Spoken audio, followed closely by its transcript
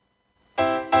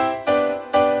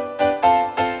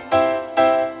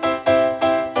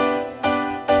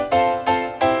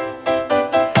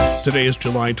Today is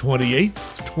July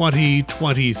 28th,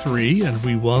 2023, and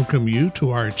we welcome you to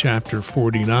our Chapter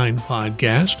 49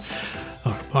 podcast.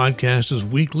 Our podcast is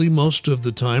weekly most of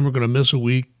the time. We're going to miss a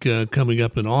week coming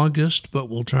up in August, but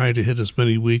we'll try to hit as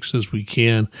many weeks as we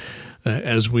can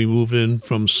as we move in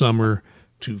from summer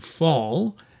to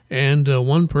fall. And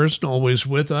one person always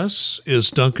with us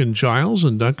is Duncan Giles,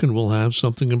 and Duncan will have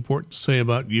something important to say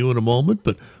about you in a moment,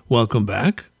 but welcome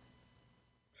back.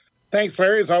 Thanks,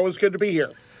 Larry. It's always good to be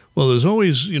here. Well, there's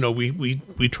always,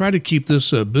 we try to keep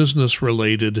this a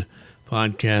business-related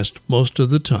podcast most of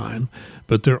the time,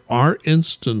 but there are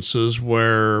instances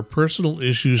where personal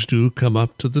issues do come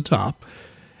up to the top,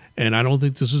 and I don't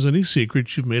think this is any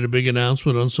secret. You've made a big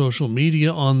announcement on social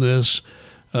media on this.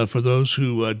 For those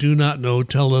who do not know,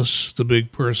 tell us the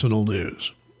big personal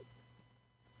news.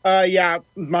 Yeah,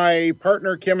 my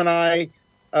partner Kim and I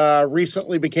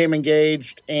recently became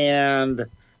engaged, and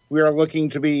we are looking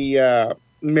to be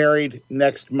married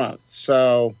next month.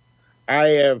 So I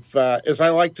have, as I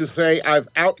like to say,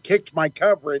 I've outkicked my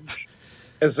coverage,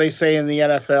 as they say in the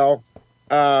NFL,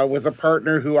 with a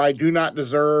partner who I do not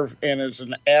deserve and is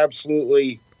an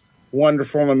absolutely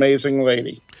wonderful and amazing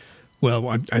lady. Well,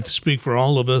 I speak for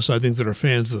all of us, I think, that are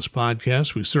fans of this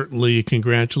podcast. We certainly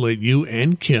congratulate you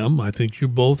and Kim. I think you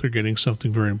both are getting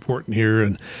something very important here,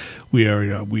 and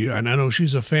and I know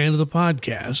she's a fan of the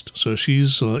podcast, so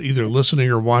she's either listening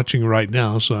or watching right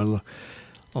now. So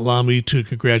allow me to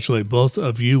congratulate both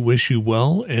of you, wish you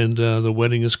well, and the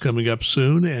wedding is coming up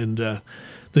soon, and I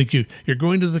think you're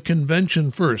going to the convention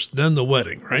first, then the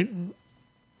wedding, right?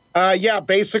 Yeah,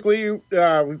 basically, we've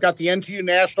got the NTU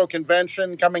National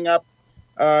Convention coming up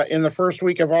in the first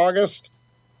week of August.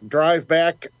 Drive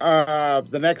back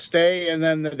the next day, and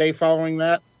then the day following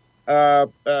that,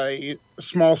 a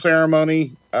small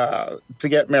ceremony to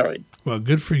get married. Well,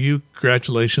 good for you.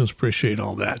 Congratulations. Appreciate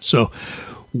all that. So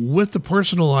with the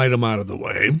personal item out of the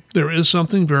way, there is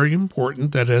something very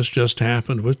important that has just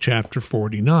happened with Chapter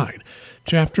 49.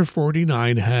 Chapter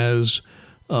 49 has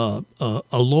a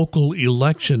local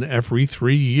election every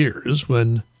 3 years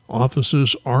when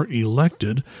officers are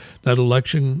elected. That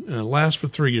election lasts for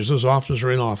 3 years. Those officers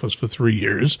are in office for 3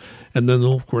 years, and then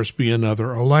there'll, of course, be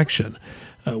another election.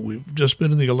 We've just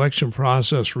been in the election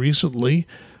process recently.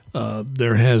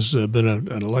 There has been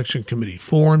an election committee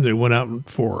formed. They went out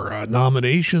for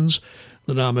nominations.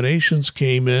 The nominations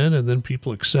came in, and then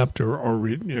people accept or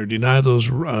deny those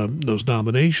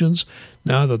nominations.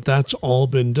 Now that that's all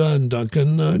been done,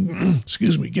 Duncan,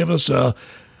 excuse me, give us an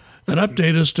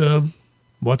update as to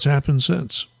what's happened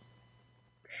since.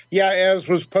 Yeah, as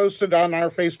was posted on our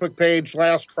Facebook page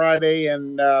last Friday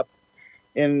and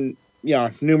in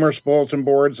numerous bulletin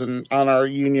boards and on our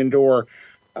union door,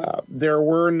 there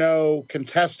were no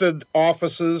contested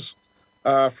offices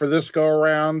for this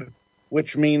go-around,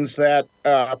 which means that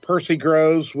Percy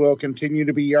Groves will continue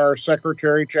to be our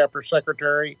chapter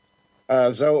secretary.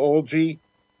 Zoe Olge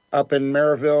up in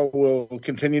Maryville will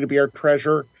continue to be our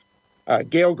treasurer.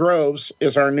 Gail Groves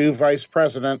is our new vice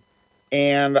president,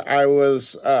 and I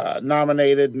was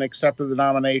nominated and accepted the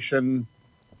nomination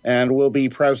and will be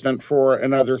president for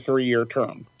another 3-year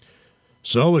term.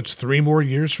 So it's 3 more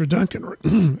years for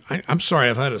Duncan. I'm sorry,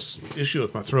 I've had an issue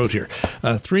with my throat here.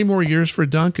 3 more years for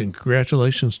Duncan.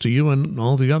 Congratulations to you and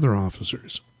all the other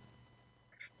officers.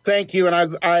 Thank you,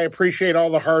 and I appreciate all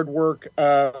the hard work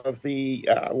of the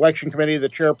election committee, the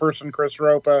chairperson, Chris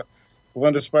Ropa,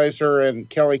 Linda Spicer, and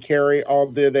Kelly Carey. All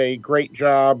did a great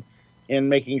job in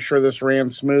making sure this ran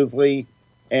smoothly,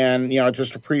 and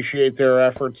just appreciate their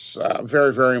efforts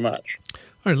very, very much.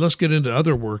 All right, let's get into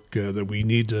other work that we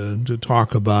need to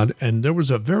talk about. And there was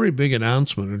a very big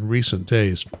announcement in recent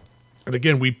days. And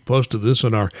again, we posted this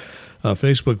on our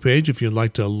Facebook page. If you'd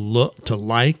like to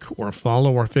like or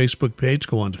follow our Facebook page,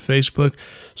 go on to Facebook,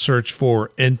 search for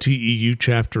NTEU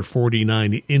Chapter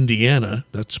 49 Indiana.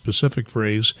 That specific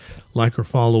phrase, like or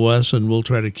follow us, and we'll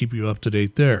try to keep you up to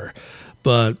date there.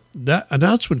 But that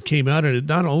announcement came out, and it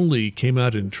not only came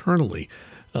out internally,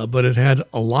 but it had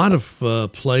a lot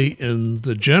of play in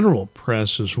the general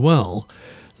press as well.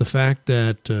 The fact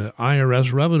that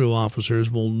IRS revenue officers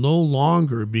will no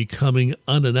longer be coming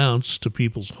unannounced to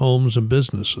people's homes and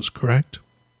businesses, correct?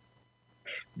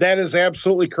 That is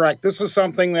absolutely correct. This is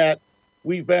something that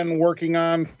we've been working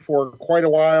on for quite a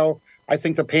while. I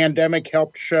think the pandemic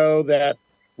helped show that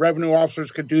revenue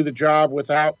officers could do the job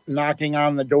without knocking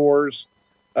on the doors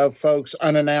of folks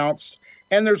unannounced.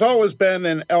 And there's always been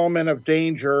an element of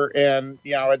danger, and,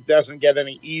 it doesn't get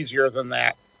any easier than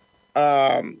that.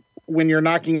 When you're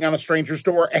knocking on a stranger's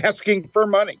door asking for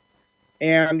money.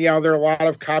 And, there are a lot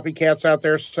of copycats out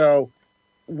there. So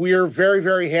we're very,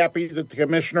 very happy that the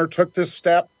commissioner took this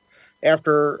step.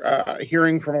 after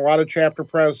hearing from a lot of chapter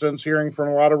presidents, hearing from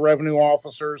a lot of revenue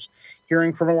officers,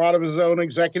 hearing from a lot of his own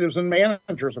executives and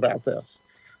managers about this,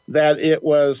 that it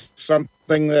was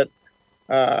something that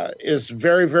is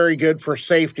very, very good for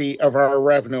safety of our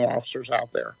revenue officers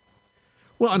out there.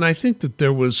 Well, and I think that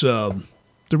there was the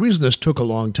reason this took a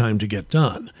long time to get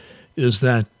done is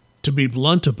that, to be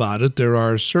blunt about it, there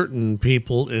are certain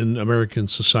people in American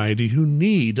society who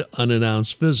need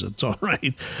unannounced visits, all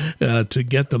right, to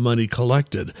get the money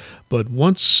collected. But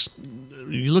once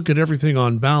you look at everything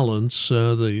on balance,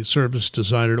 the service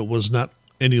decided it was not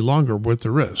any longer worth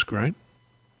the risk, right?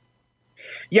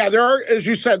 Yeah, there are, as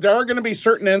you said, there are going to be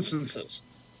certain instances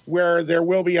where there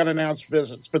will be unannounced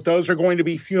visits, but those are going to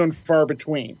be few and far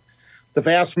between. The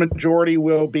vast majority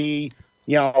will be,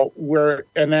 were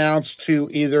announced to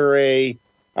either a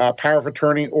power of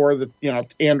attorney or or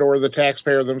the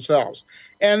taxpayer themselves.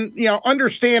 And,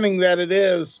 understanding that it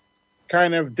is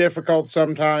kind of difficult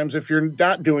sometimes if you're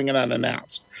not doing it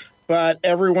unannounced. But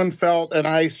everyone felt, and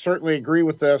I certainly agree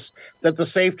with this, that the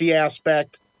safety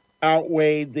aspect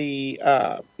outweighed the,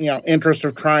 interest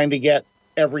of trying to get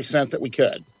every cent that we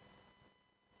could.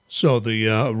 So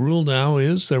the rule now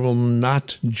is there will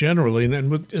not generally,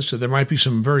 and there might be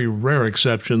some very rare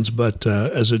exceptions, but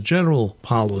as a general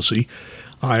policy,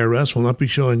 IRS will not be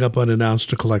showing up unannounced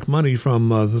to collect money from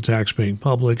the taxpaying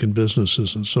public and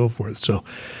businesses and so forth. So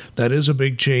that is a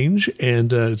big change,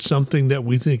 and it's something that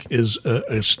we think is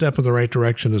a step in the right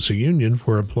direction as a union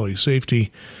for employee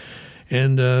safety.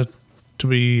 And to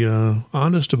be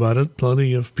honest about it,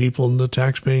 plenty of people in the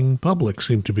taxpaying public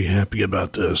seem to be happy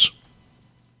about this.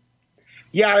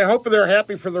 Yeah, I hope they're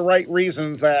happy for the right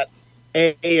reasons, that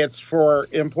it's for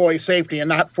employee safety and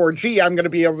not for, I'm going to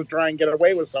be able to try and get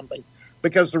away with something,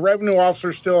 because the revenue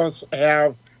officers still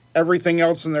have everything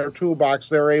else in their toolbox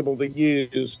they're able to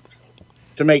use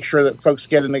to make sure that folks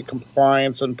get into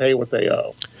compliance and pay what they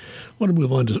owe. I want to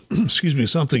move on to,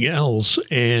 something else,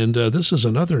 and this is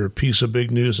another piece of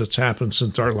big news that's happened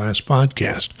since our last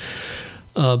podcast.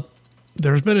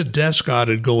 There's been a desk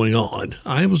audit going on.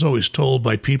 I was always told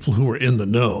by people who were in the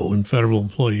know in federal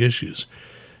employee issues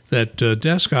that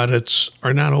desk audits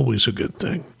are not always a good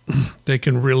thing. They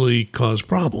can really cause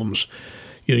problems.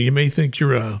 You may think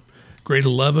you're a grade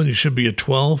 11, you should be a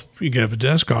 12. You can have a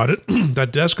desk audit.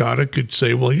 That desk audit could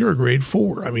say, well, you're a grade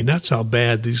 4. I mean, that's how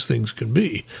bad these things can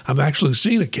be. I've actually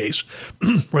seen a case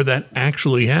where that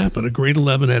actually happened. A grade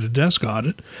 11 had a desk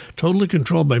audit, totally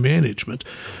controlled by management,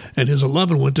 and his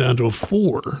 11 went down to a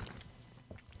 4.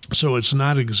 So it's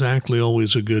not exactly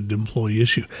always a good employee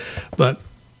issue.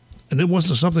 And it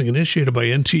wasn't something initiated by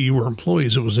NTU or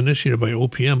employees. It was initiated by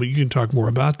OPM, but you can talk more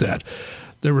about that.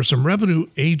 There were some revenue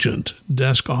agent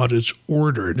desk audits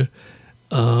ordered.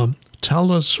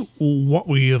 Tell us what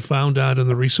we have found out in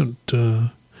the recent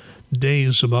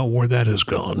days about where that has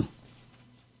gone.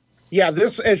 Yeah,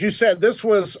 this, as you said, this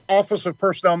was Office of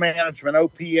Personnel Management,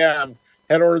 OPM,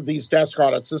 had ordered these desk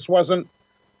audits. This wasn't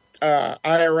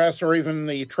IRS or even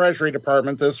the Treasury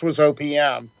Department. This was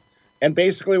OPM. And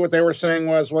basically what they were saying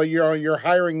was, well, you're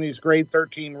hiring these grade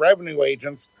 13 revenue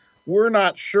agents. We're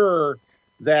not sure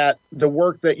that the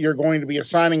work that you're going to be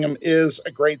assigning them is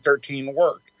a grade 13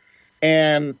 work.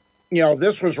 And,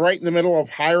 this was right in the middle of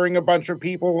hiring a bunch of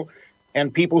people,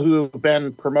 and people who have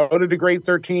been promoted to grade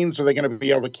 13. So they're going to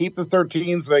be able to keep the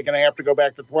 13s. They're going to have to go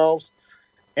back to 12s.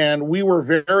 And we were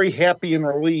very happy and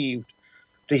relieved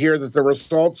to hear that the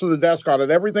results of the desk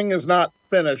audit, everything is not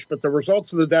finished, but the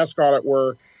results of the desk audit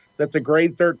were that the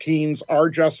grade 13s are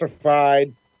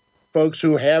justified. Folks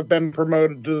who have been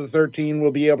promoted to the 13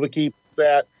 will be able to keep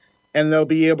that, and they'll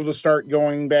be able to start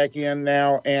going back in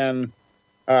now and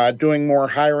doing more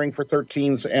hiring for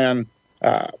 13s, and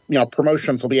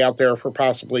promotions will be out there for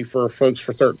possibly for folks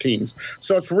for 13s.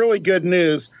 So it's really good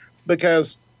news,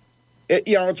 because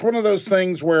it's one of those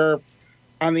things where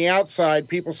on the outside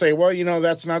people say, well,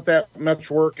 that's not that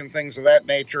much work and things of that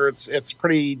nature. It's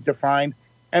pretty defined,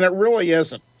 and it really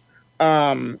isn't.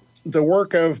 The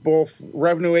work of both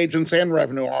revenue agents and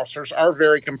revenue officers are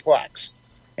very complex,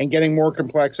 and getting more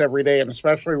complex every day, and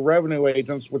especially revenue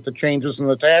agents with the changes in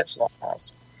the tax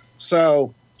laws.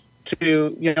 So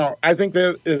I think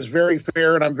that is very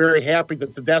fair, and I'm very happy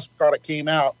that the desk audit came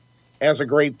out as a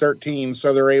grade 13,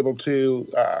 so they're able to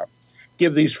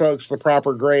give these folks the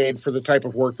proper grade for the type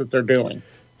of work that they're doing.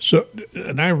 So,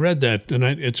 and I read that, and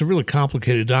it's a really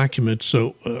complicated document.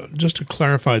 So just to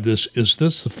clarify this, is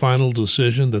this the final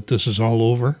decision that this is all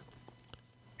over?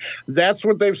 That's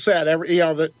what they've said.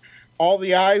 That all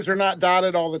the I's are not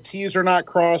dotted, all the T's are not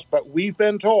crossed, but we've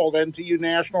been told, NTU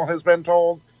National has been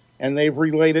told, and they've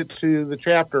relayed it to the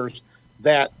chapters,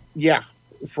 that,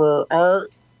 for our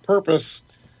purpose,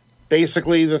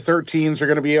 basically the 13s are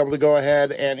going to be able to go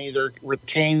ahead and either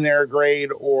retain their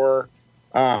grade or,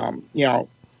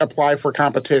 apply for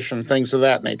competition, things of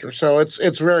that nature. So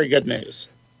it's very good news.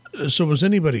 So was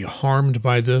anybody harmed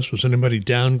by this? Was anybody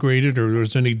downgraded, or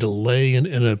was any delay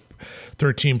in a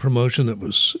 13 promotion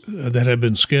that had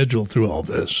been scheduled through all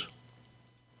this?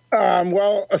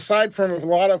 Well, aside from a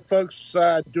lot of folks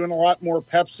doing a lot more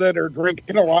Pepcid or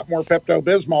drinking a lot more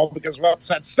Pepto-Bismol because of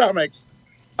upset stomachs,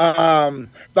 the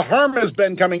harm has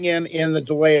been coming in the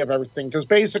delay of everything, because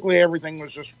basically everything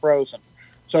was just frozen.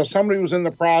 So somebody was in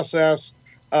the process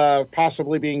of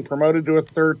possibly being promoted to a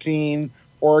 13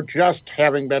 or just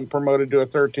having been promoted to a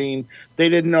 13. They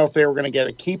didn't know if they were going to get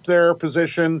to keep their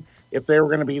position, if they were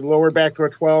going to be lowered back to a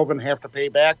 12 and have to pay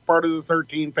back part of the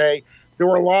 13 pay. There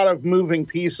were a lot of moving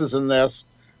pieces in this,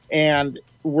 and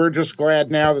we're just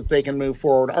glad now that they can move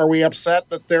forward. Are we upset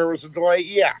that there was a delay?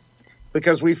 Yeah,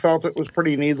 because we felt it was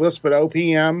pretty needless, but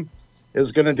OPM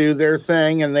is going to do their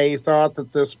thing, and they thought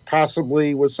that this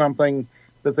possibly was something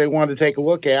that they wanted to take a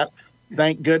look at.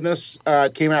 Thank goodness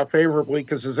it came out favorably,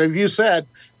 because as you said,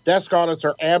 desk audits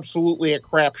are absolutely a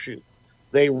crapshoot.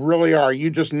 They really are. You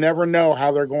just never know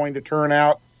how they're going to turn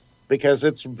out, because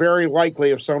it's very likely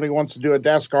if somebody wants to do a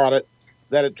desk audit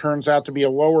that it turns out to be a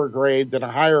lower grade than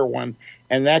a higher one,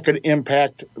 and that could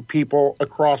impact people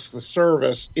across the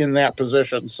service in that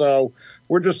position. So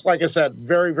we're just, like I said,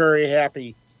 very, very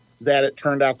happy that it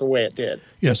turned out the way it did.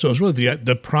 Yeah, so it's really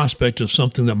the prospect of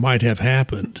something that might have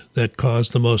happened that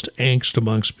caused the most angst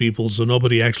amongst people. So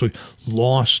nobody actually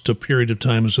lost a period of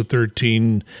time as a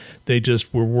 13. They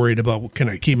just were worried about, well, can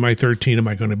I keep my 13? Am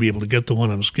I going to be able to get the one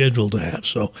I'm scheduled to have?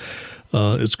 So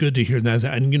it's good to hear that.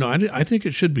 And, I think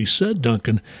it should be said,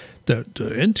 Duncan, that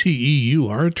NTEU,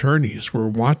 our attorneys, were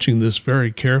watching this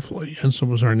very carefully, and so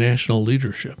was our national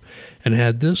leadership. And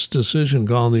had this decision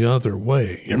gone the other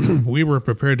way, we were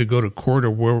prepared to go to court or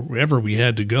wherever we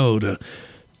had to go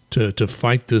to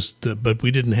fight this, but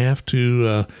we didn't have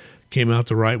to. Came out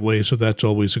the right way, so that's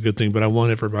always a good thing. But I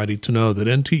want everybody to know that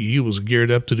NTEU was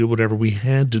geared up to do whatever we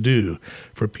had to do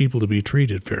for people to be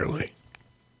treated fairly.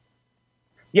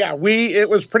 Yeah, it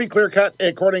was pretty clear cut,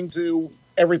 according to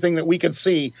everything that we could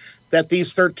see, that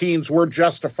these 13s were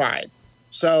justified.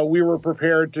 So we were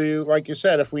prepared to, like you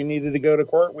said, if we needed to go to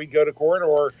court, we'd go to court,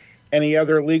 or any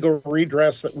other legal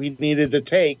redress that we needed to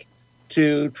take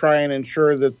to try and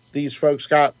ensure that these folks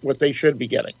got what they should be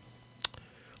getting.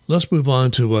 Let's move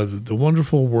on to the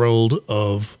wonderful world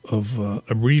of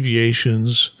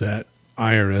abbreviations that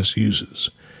IRS uses.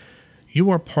 You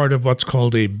are part of what's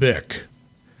called a BIC.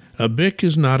 A BIC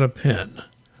is not a pen.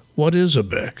 What is a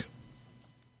BIC?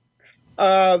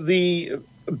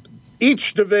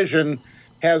 Each division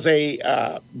has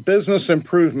a business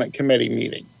improvement committee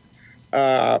meeting,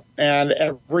 and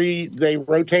they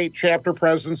rotate chapter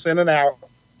presidents in and out,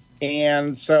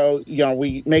 and so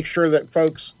we make sure that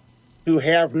folks who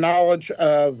have knowledge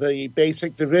of the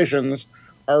basic divisions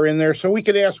are in there, so we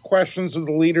could ask questions of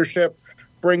the leadership,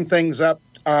 bring things up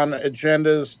on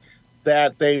agendas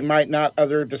that they might not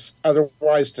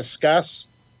otherwise discuss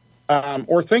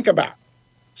or think about.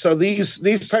 So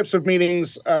these types of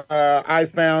meetings I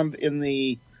found in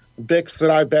the BICs that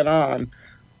I've been on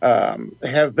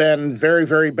have been very,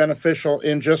 very beneficial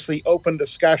in just the open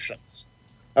discussions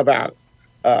about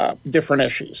different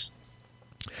issues.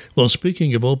 Well,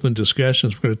 speaking of open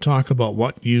discussions, we're going to talk about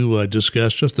what you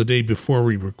discussed just the day before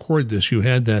we record this. You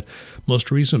had that most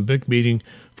recent BIC meeting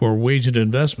for wage and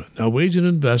investment. Now, wage and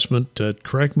investment,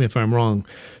 correct me if I'm wrong,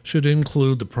 should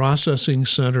include the processing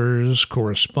centers,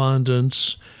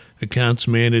 correspondence, accounts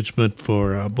management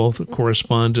for both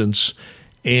correspondence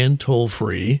and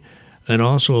toll-free, and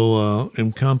also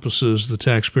encompasses the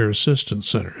taxpayer assistance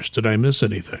centers. Did I miss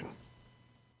anything?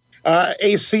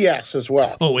 ACS as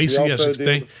well. Oh,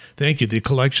 ACS. Thank you. The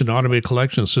automated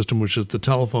collection system, which is the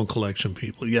telephone collection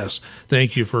people. Yes.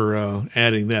 Thank you for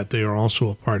adding that. They are also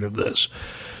a part of this.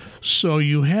 So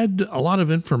you had a lot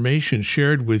of information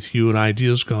shared with you and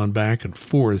ideas gone back and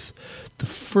forth. The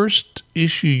first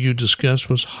issue you discussed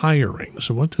was hiring.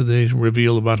 So what did they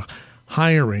reveal about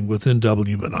hiring within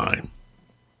W&I?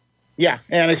 Yeah,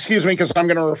 and excuse me because I'm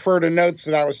going to refer to notes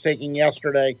that I was taking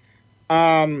yesterday.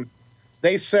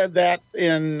 They said that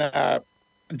in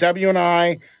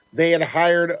W&I, they had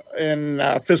hired in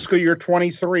fiscal year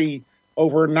 23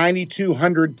 over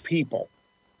 9,200 people.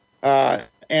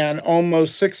 And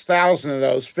almost 6,000 of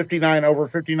those, over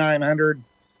 5,900,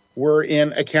 were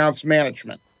in accounts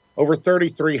management. Over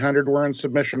 3,300 were in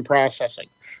submission processing.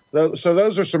 So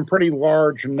those are some pretty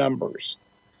large numbers.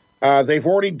 They've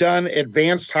already done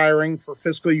advanced hiring for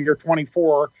fiscal year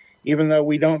 24, even though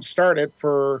we don't start it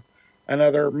for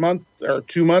another month or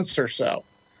 2 months or so.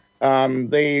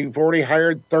 They've already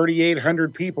hired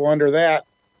 3,800 people under that,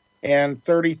 and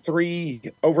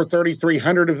over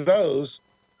 3,300 of those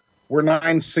were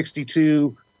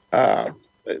 962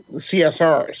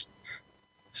 CSRs.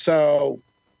 So,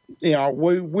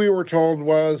 we were told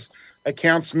was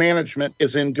accounts management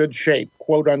is in good shape,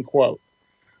 quote unquote.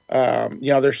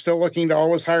 They're still looking to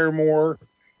always hire more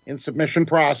in submission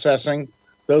processing.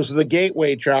 Those are the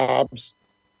gateway jobs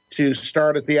to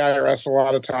start at the IRS a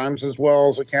lot of times, as well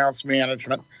as accounts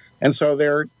management. And so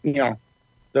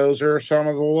those are some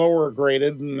of the lower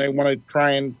graded, and they want to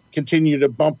try and continue to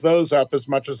bump those up as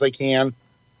much as they can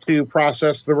to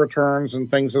process the returns and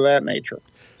things of that nature.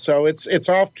 So it's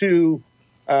off to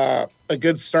a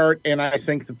good start, and I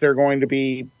think that they're going to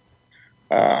be,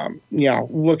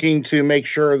 looking to make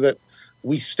sure that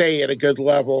we stay at a good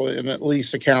level in at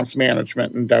least accounts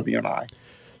management and W&I.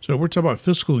 So we're talking about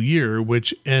fiscal year,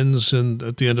 which ends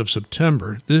at the end of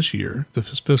September this year, the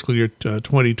fiscal year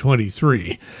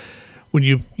 2023. When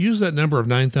you use that number of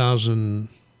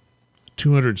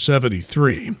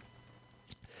 9,273,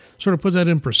 sort of put that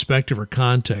in perspective or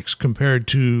context compared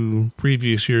to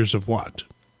previous years of what?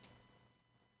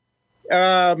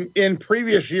 In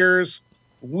previous years,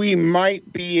 we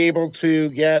might be able to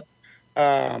get,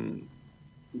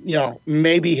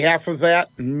 maybe half of that,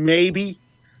 maybe.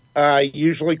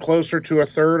 Usually closer to a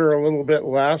third or a little bit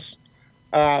less.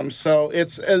 So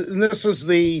this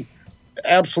is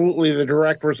absolutely the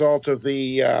direct result of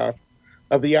the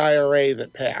IRA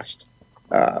that passed,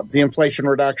 the Inflation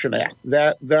Reduction Act.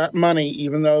 That money,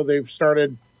 even though they've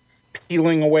started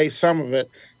peeling away some of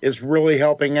it, is really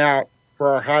helping out for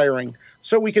our hiring,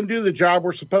 so we can do the job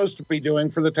we're supposed to be doing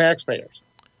for the taxpayers,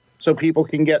 so people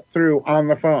can get through on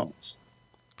the phones.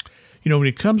 When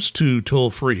it comes to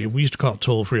toll-free, we used to call it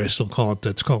toll-free. I still call it,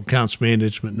 that's called accounts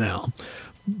management now.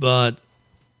 But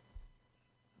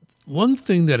one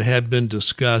thing that had been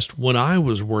discussed when I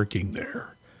was working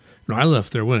there, I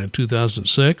left there in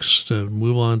 2006 to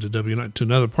move on to W&I, to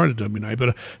another part of W&I,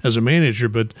 but as a manager.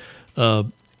 But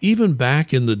even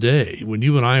back in the day when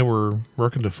you and I were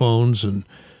working the phones and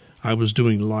I was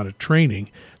doing a lot of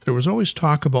training, there was always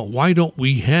talk about why don't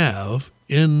we have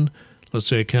in, let's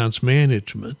say, accounts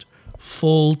management,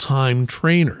 full-time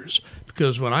trainers.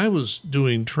 Because when I was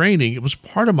doing training, it was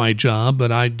part of my job,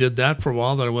 but I did that for a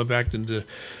while. Then I went back into,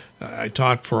 I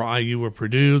taught for IU or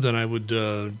Purdue. Then I would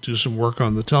do some work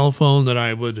on the telephone. Then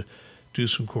I would do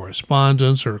some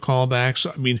correspondence or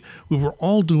callbacks. I mean, we were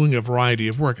all doing a variety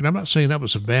of work. And I'm not saying that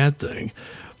was a bad thing,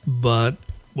 but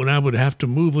when I would have to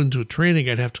move into training,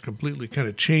 I'd have to completely kind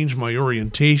of change my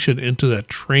orientation into that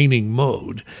training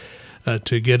mode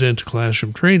to get into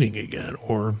classroom training again,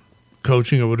 or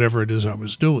coaching, or whatever it is I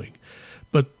was doing.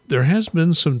 But there has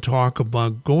been some talk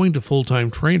about going to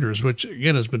full-time trainers, which,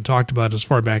 again, has been talked about as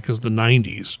far back as the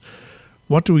 90s.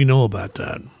 What do we know about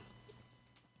that?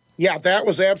 Yeah, that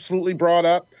was absolutely brought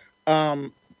up.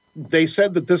 They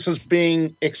said that this is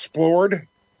being explored.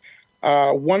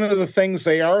 One of the things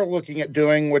they are looking at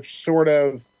doing, which sort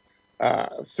of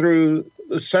threw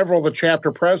several of the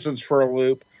chapter presidents for a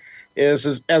loop,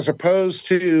 is as opposed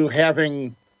to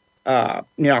having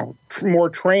more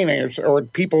trainers or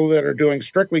people that are doing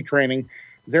strictly training,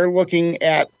 they're looking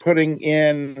at putting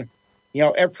in,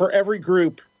 for every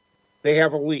group, they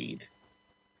have a lead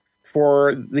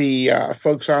for the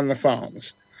folks on the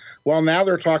phones. Well, now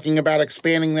they're talking about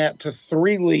expanding that to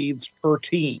 3 leads per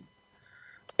team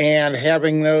and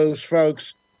having those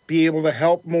folks be able to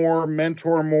help more,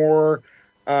 mentor more,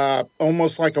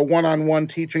 almost like a one-on-one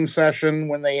teaching session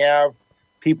when they have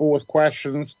people with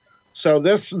questions. So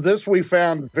this we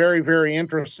found very, very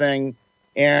interesting,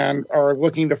 and are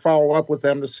looking to follow up with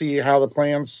them to see how the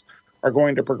plans are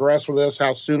going to progress with this,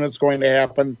 how soon it's going to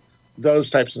happen, those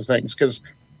types of things. Because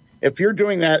if you're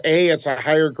doing that, A, it's a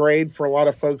higher grade for a lot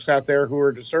of folks out there who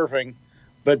are deserving,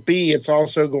 but B, it's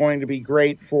also going to be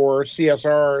great for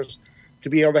CSRs to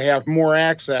be able to have more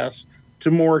access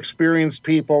to more experienced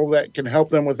people that can help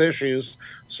them with issues.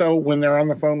 So when they're on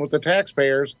the phone with the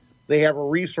taxpayers, they have a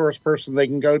resource person they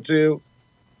can go to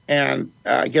and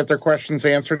get their questions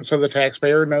answered, so the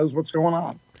taxpayer knows what's going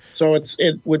on. So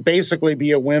it would basically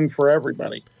be a win for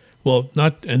everybody. Well,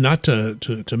 not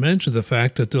to mention the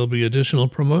fact that there'll be additional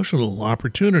promotional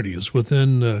opportunities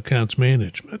within accounts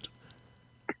management.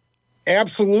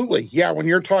 Absolutely. Yeah, when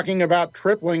you're talking about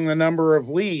tripling the number of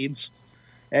leads,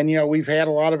 and, we've had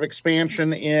a lot of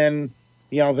expansion in,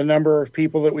 the number of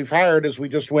people that we've hired as we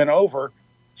just went over.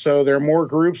 So there are more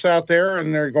groups out there,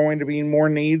 and there are going to be more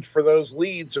needs for those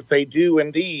leads if they do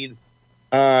indeed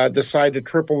decide to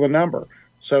triple the number.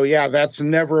 So, yeah, that's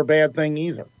never a bad thing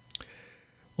either.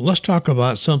 Well, let's talk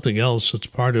about something else that's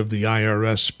part of the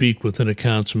IRS speak within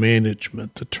accounts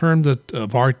management. The term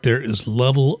of art there is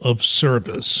level of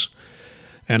service.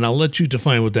 And I'll let you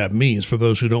define what that means for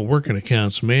those who don't work in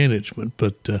accounts management.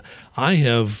 But I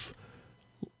have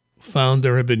found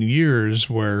there have been years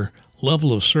where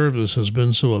level of service has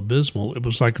been so abysmal, it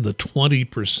was like the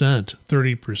 20%,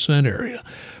 30% area.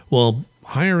 Well,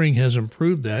 hiring has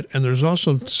improved that, and there's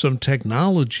also some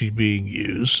technology being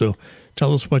used. So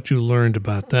tell us what you learned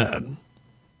about that.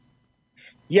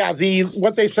 Yeah,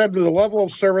 what they said was the level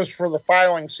of service for the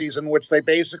filing season, which they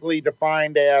basically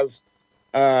defined as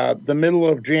the middle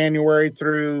of January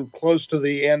through close to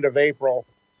the end of April,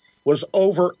 was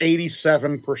over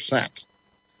 87%,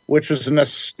 which is an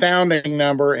astounding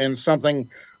number and something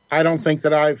I don't think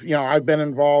that I've been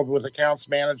involved with accounts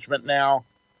management now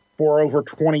for over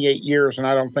 28 years, and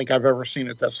I don't think I've ever seen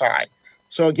it this high.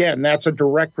 So again, that's a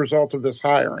direct result of this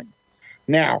hiring.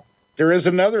 Now, there is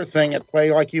another thing at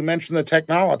play, like you mentioned, the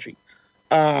technology.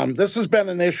 This has been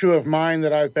an issue of mine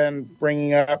that I've been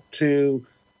bringing up to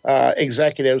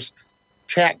executives,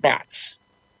 chatbots.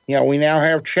 We now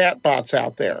have chatbots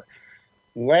out there.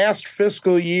 Last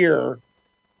fiscal year,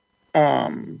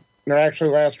 or actually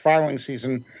last filing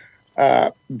season,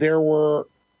 there were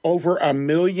over 1.5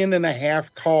 million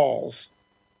calls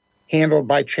handled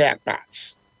by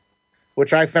chatbots,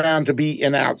 which I found to be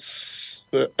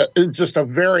just a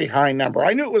very high number.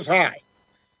 I knew it was high.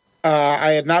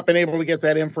 I had not been able to get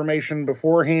that information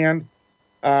beforehand.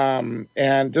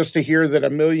 And just to hear that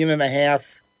 1.5 million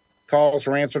calls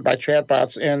were answered by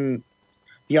chatbots, and,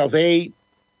 they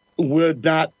would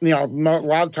not, a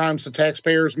lot of times the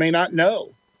taxpayers may not know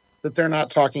that they're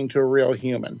not talking to a real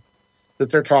human, that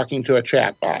they're talking to a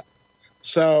chatbot.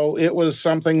 So it was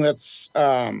something that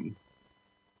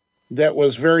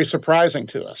was very surprising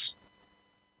to us.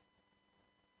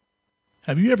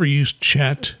 Have you ever used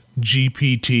Chat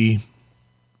GPT?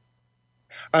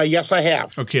 Yes, I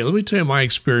have. Okay, let me tell you my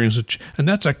experience. And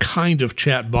that's a kind of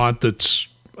chat bot that's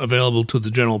available to the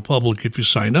general public if you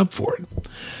sign up for it.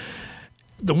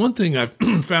 The one thing I've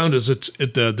found is the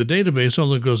database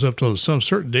only goes up to some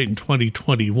certain date in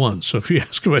 2021. So if you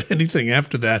ask about anything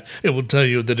after that, it will tell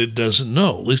you that it doesn't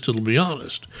know. At least it'll be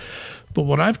honest. But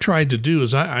what I've tried to do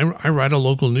is I write a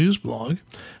local news blog.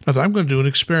 Now, I'm going to do an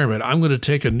experiment. I'm going to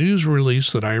take a news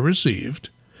release that I received.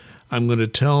 I'm going to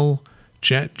tell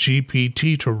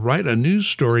ChatGPT to write a news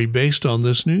story based on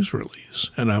this news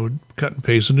release. And I would cut and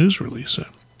paste the news release in.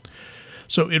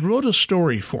 So it wrote a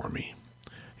story for me.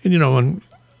 And, and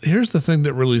here's the thing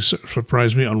that really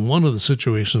surprised me on one of the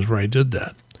situations where I did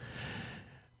that.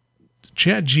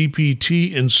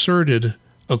 ChatGPT inserted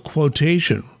a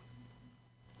quotation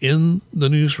in the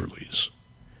news release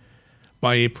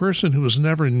by a person who was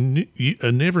never named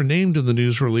in the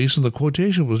news release, and the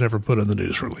quotation was never put in the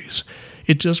news release.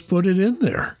 It just put it in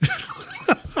there.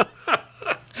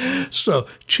 So,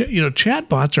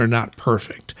 chatbots are not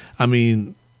perfect. I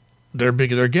mean, they're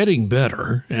getting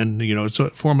better, and it's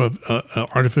a form of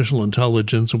artificial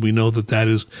intelligence, and we know that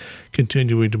is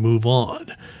continuing to move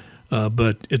on.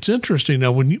 But it's interesting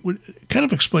now when you kind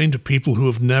of explain to people who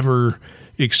have never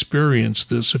experienced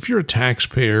this. If you're a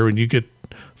taxpayer and you get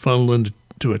funneled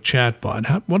into a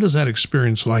chatbot, what is that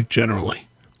experience like generally?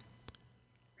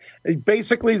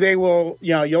 Basically, they will,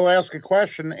 you'll ask a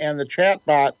question and the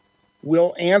chatbot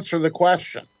will answer the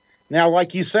question. Now,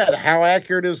 like you said, how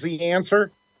accurate is the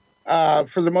answer?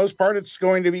 For the most part, it's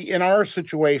going to be, in our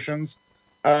situations,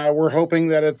 we're hoping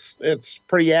that it's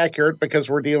pretty accurate because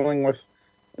we're dealing with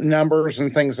numbers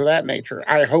and things of that nature.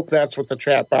 I hope that's what the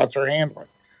chatbots are handling.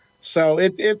 So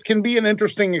it can be an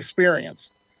interesting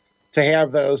experience to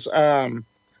have those. You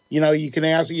can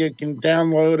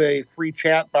download a free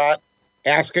chatbot,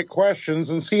 ask it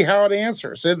questions, and see how it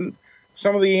answers. And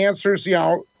some of the answers,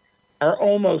 are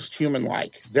almost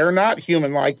human-like. They're not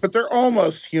human-like, but they're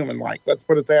almost human-like. Let's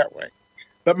put it that way.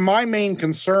 But my main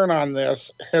concern on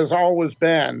this has always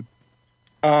been,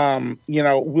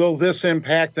 will this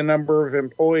impact the number of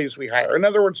employees we hire? In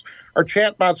other words, are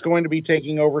chatbots going to be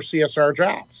taking over CSR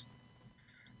jobs?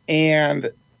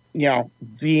 And,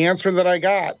 the answer that I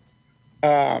got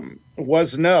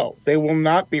was no, they will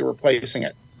not be replacing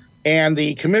it. And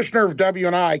the commissioner of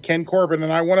W&I, Ken Corbin,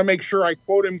 and I want to make sure I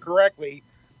quote him correctly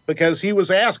because he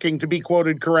was asking to be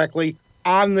quoted correctly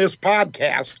on this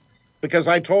podcast because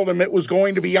I told him it was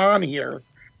going to be on here,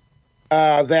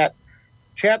 that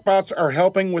chatbots are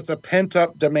helping with the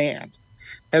pent-up demand.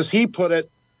 As he put it,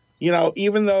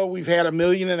 even though we've had 1.5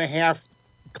 million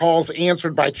calls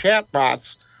answered by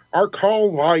chatbots, our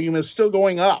call volume is still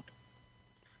going up.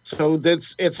 So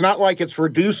it's not like it's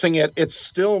reducing it. It's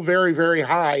still very, very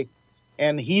high.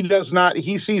 and he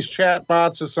sees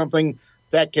chatbots as something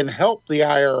that can help the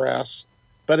IRS,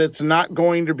 but it's not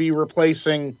going to be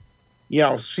replacing,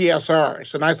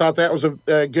 CSRs. And I thought that was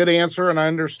a good answer, and I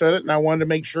understood it, and I wanted to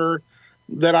make sure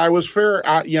that I was fair.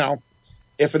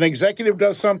 If an executive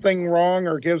does something wrong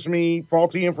or gives me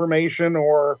faulty information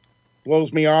or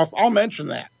blows me off, I'll mention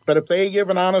that. But if they give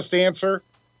an honest answer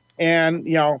and,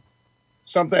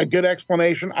 a good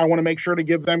explanation, I want to make sure to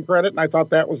give them credit. And I thought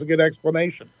that was a good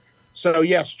explanation. So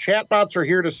yes, chatbots are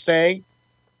here to stay.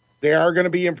 They are going to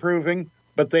be improving,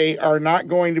 but they are not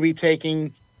going to be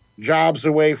taking jobs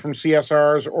away from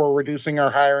CSRs or reducing our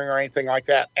hiring or anything like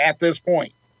that at this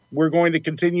point. We're going to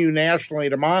continue nationally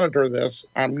to monitor this.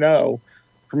 I know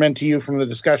from NTU, from the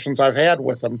discussions I've had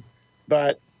with them,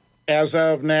 but as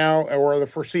of now or the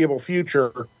foreseeable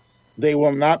future, they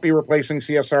will not be replacing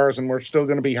CSRs, and we're still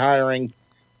going to be hiring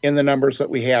in the numbers that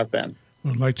we have been.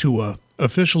 I'd like to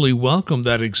officially welcome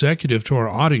that executive to our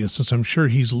audience, since I'm sure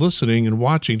he's listening and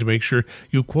watching to make sure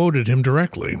you quoted him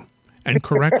directly and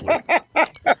correctly.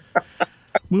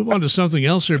 Move on to something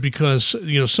else here, because,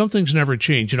 some things never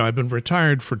change. I've been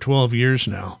retired for 12 years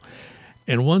now,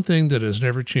 and one thing that has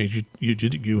never changed,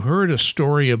 you heard a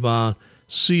story about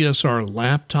CSR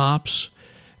laptops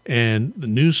and the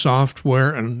new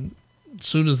software, and as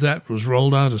soon as that was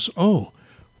rolled out, it's,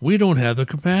 we don't have the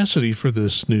capacity for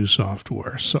this new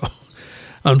software. So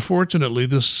unfortunately,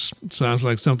 this sounds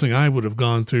like something I would have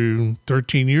gone through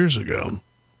 13 years ago.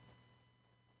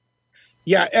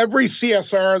 Yeah, every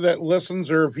CSR that listens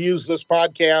or views this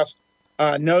podcast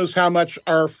knows how much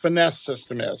our Finesse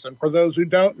system is. And for those who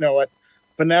don't know it,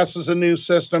 Finesse is a new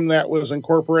system that was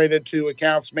incorporated to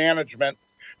accounts management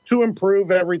to improve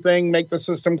everything, make the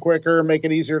system quicker, make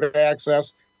it easier to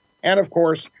access. And of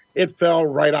course, it fell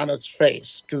right on its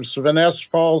face, because Finesse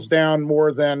falls down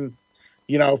more than,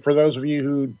 for those of you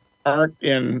who aren't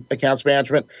in accounts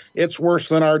management, it's worse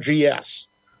than RGS.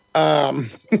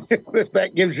 If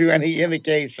that gives you any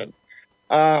indication.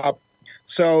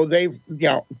 So they've,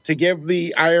 to give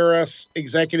the IRS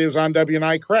executives on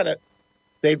W&I credit,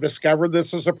 they've discovered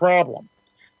this is a problem.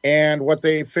 And what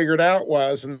they figured out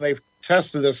was, and they've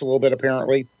tested this a little bit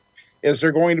apparently, is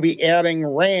they're going to be adding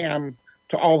RAM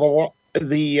to all the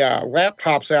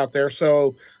laptops out there,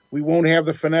 so we won't have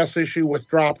the Finesse issue with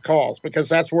dropped calls, because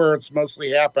that's where it's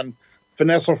mostly happened.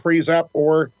 Finesse will freeze up,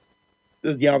 or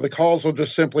the calls will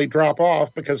just simply drop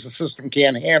off because the system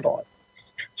can't handle it.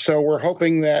 So we're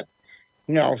hoping that,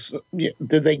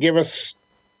 did they give us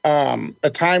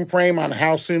a time frame on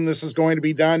how soon this is going to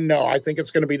be done? No, I think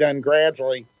it's going to be done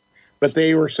gradually. But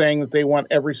they were saying that they want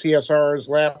every CSR's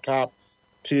laptop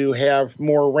to have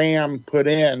more RAM put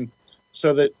in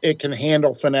so that it can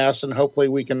handle Finesse, and hopefully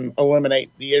we can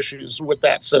eliminate the issues with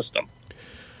that system.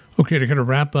 Okay, to kind of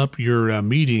wrap up your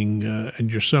meeting and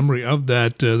your summary of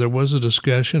that, there was a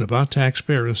discussion about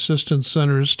taxpayer assistance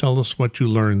centers. Tell us what you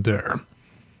learned there.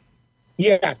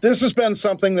 Yeah, this has been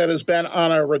something that has been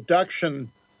on a reduction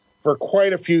for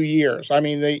quite a few years. I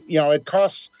mean, it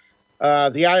costs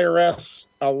the IRS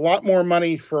a lot more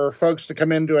money for folks to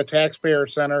come into a taxpayer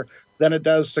center than it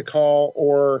does to call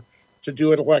or to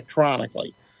do it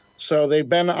electronically. So they've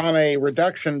been on a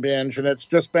reduction binge, and it's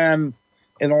just been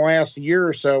in the last year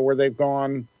or so where they've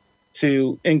gone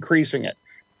to increasing it.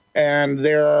 And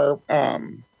there are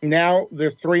now there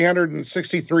are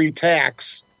 363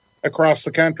 tax across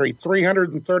the country.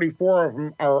 334 of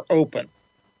them are open,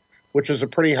 which is a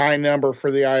pretty high number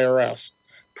for the IRS.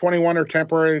 21 are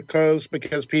temporarily closed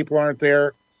because people aren't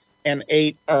there, and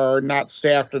 8 are not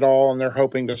staffed at all, and they're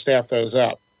hoping to staff those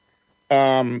up.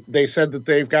 They said that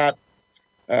they've got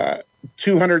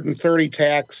 230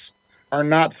 tax are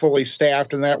not fully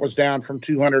staffed, and that was down from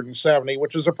 270,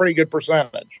 which is a pretty good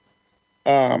percentage.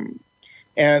 And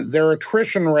their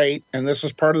attrition rate, and this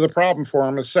is part of the problem for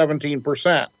them, is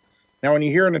 17%. Now, when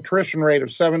you hear an attrition rate of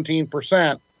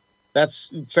 17%,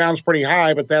 it sounds pretty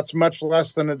high, but that's much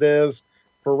less than it is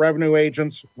for revenue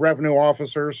agents, revenue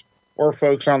officers, or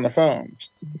folks on the phones.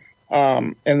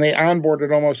 And they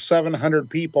onboarded almost 700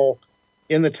 people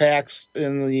in the tax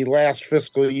in the last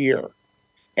fiscal year.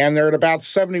 And they're at about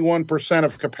 71%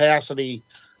 of capacity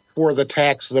for the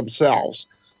tax themselves.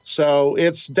 So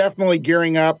it's definitely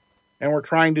gearing up, and we're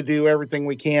trying to do everything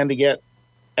we can to get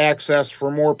access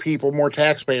for more people, more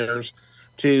taxpayers,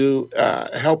 to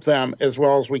help them as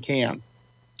well as we can.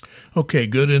 Okay,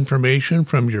 good information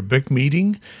from your BIC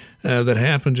meeting that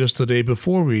happened just the day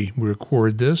before we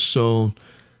record this. So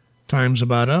time's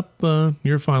about up.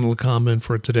 Your final comment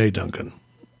for today, Duncan.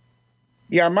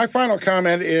 Yeah, my final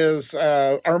comment is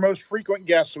our most frequent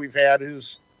guest we've had,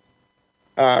 who's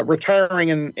retiring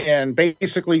in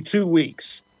basically 2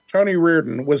 weeks. Tony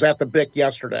Reardon was at the BIC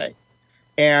yesterday,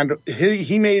 and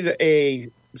he made a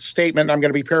statement, I'm going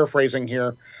to be paraphrasing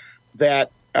here,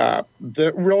 that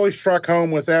really struck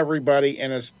home with everybody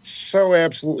and is so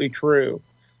absolutely true.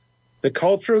 The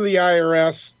culture of the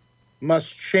IRS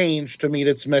must change to meet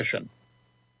its mission.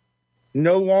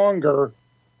 No longer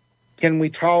can we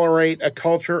tolerate a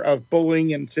culture of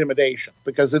bullying and intimidation,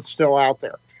 because it's still out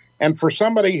there. And for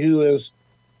somebody who is,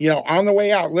 on the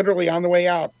way out, literally on the way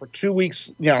out for 2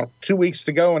 weeks, 2 weeks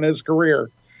to go in his career,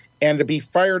 and to be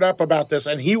fired up about this,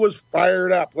 and he was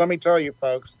fired up. Let me tell you,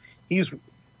 folks,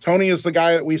 Tony is the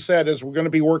guy that we said is we're going to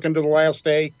be working to the last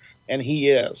day, and he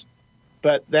is.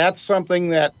 But that's something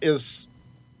that is,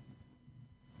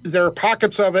 there are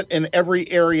pockets of it in every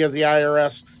area of the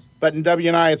IRS, but in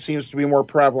W&I it seems to be more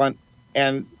prevalent.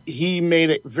 And he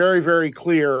made it very, very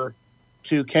clear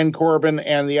to Ken Corbin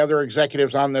and the other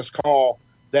executives on this call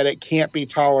that it can't be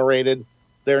tolerated.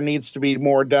 There needs to be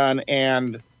more done,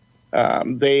 and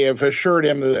they have assured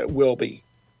him that it will be.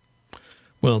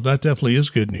 Well, that definitely is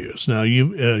good news. Now,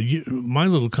 my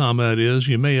little comment is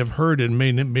you may have heard it,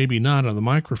 maybe not on the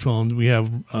microphone. We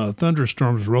have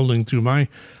thunderstorms rolling through my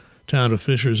town of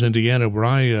Fishers, Indiana, where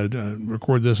I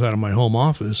record this out of my home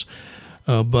office.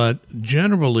 But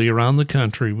generally around the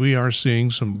country, we are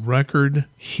seeing some record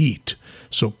heat.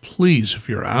 So please, if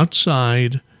you're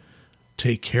outside,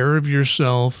 take care of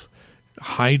yourself,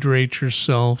 hydrate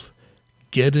yourself,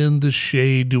 get in the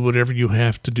shade, do whatever you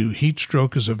have to do. Heat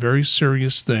stroke is a very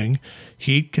serious thing.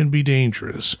 Heat can be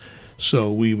dangerous.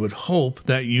 So we would hope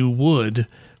that you would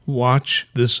watch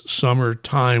this summer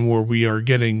time where we are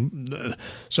getting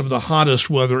some of the hottest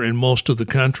weather in most of the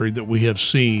country that we have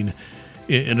seen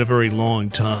in a very long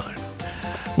time.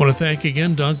 I want to thank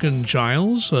again Duncan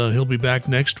Giles. He'll be back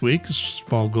next week,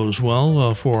 if all goes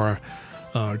well, for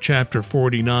our Chapter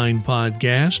 49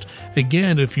 podcast.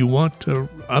 Again, if you want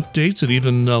updates and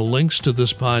even links to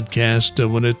this podcast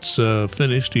when it's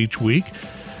finished each week,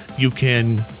 you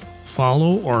can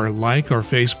follow or like our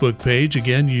Facebook page.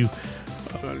 Again, you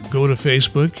go to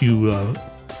Facebook, you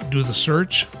do the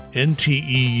search,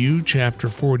 NTEU Chapter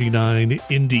 49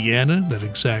 Indiana, that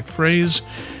exact phrase,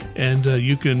 and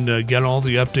you can get all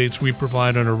the updates we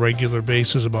provide on a regular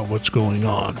basis about what's going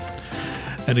on.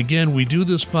 And again, we do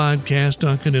this podcast,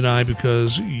 Duncan and I,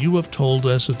 because you have told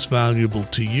us it's valuable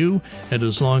to you, and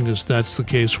as long as that's the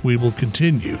case, we will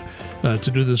continue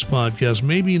to do this podcast.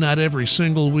 Maybe not every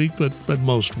single week, but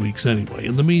most weeks anyway.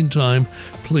 In the meantime,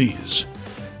 please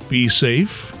be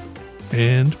safe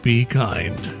and be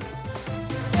kind.